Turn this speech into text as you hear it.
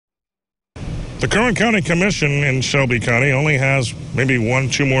The current county commission in Shelby County only has maybe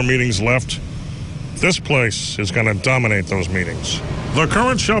 1-2 more meetings left. This place is going to dominate those meetings. The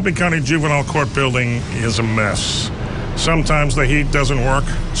current Shelby County Juvenile Court building is a mess. Sometimes the heat doesn't work.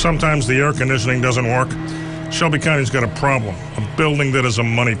 Sometimes the air conditioning doesn't work. Shelby County's got a problem, a building that is a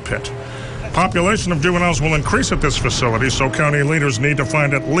money pit. Population of juveniles will increase at this facility, so county leaders need to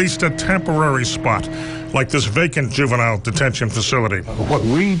find at least a temporary spot, like this vacant juvenile detention facility. What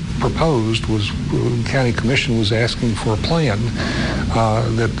we proposed was, the county commission was asking for a plan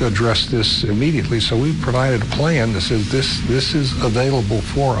that addressed this immediately, so we provided a plan that says this is available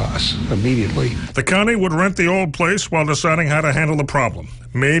for us immediately. The county would rent the old place while deciding how to handle the problem.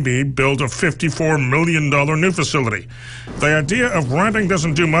 Maybe build a $54 million new facility. The idea of renting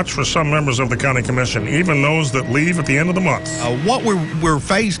doesn't do much for some members of the county commission, even those that leave at the end of the month. What we're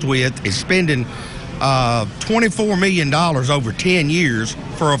faced with is spending $24 million over 10 years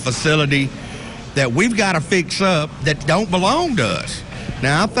for a facility that we've got to fix up that don't belong to us.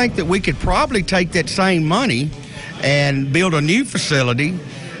 Now, I think that we could probably take that same money and build a new facility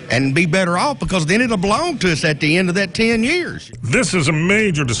and be better off, because then it'll belong to us at the end of that 10 years. This is a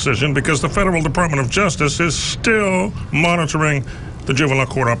major decision because the Federal Department of Justice is still monitoring the juvenile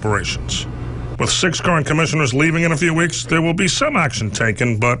court operations. With 6 current commissioners leaving in a few weeks, there will be some action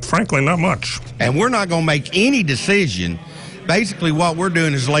taken, but frankly, not much. And we're not going to make any decision. Basically, what we're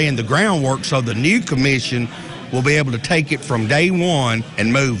doing is laying the groundwork so the new commission will be able to take it from day one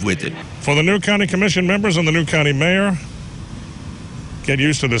and move with it. For the new county commission members and the new county mayor, get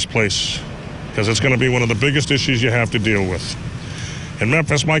used to this place, because it's going to be one of the biggest issues you have to deal with. In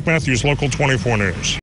Memphis, Mike Matthews, Local 24 News.